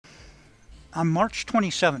On March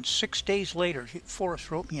 27th, 6 days later,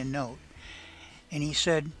 Forrest wrote me a note and he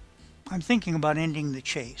said, I'm thinking about ending the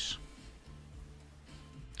chase.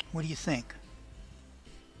 What do you think?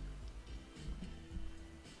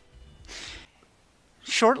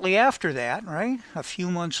 Shortly after that, right, a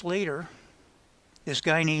few months later, this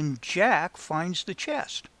guy named Jack finds the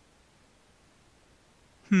chest.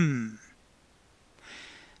 Hmm.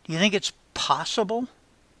 Do you think it's possible?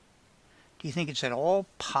 Do you think it's at all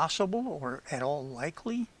possible or at all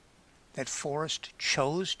likely that Forrest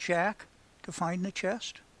chose Jack to find the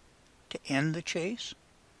chest? To end the chase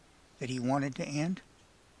that he wanted to end?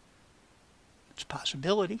 It's a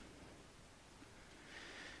possibility.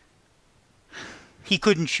 He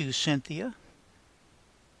couldn't choose Cynthia.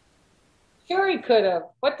 Sure, he could have.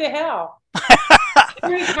 What the hell?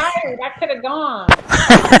 He retired. I could have gone.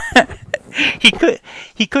 he could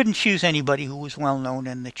he couldn't choose anybody who was well known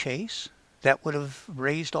in the chase. That would have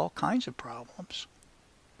raised all kinds of problems.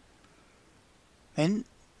 And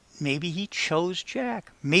maybe he chose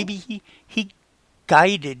Jack. Maybe he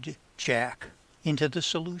guided Jack into the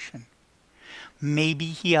solution. Maybe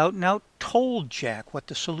he out and out told Jack what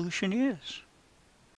the solution is.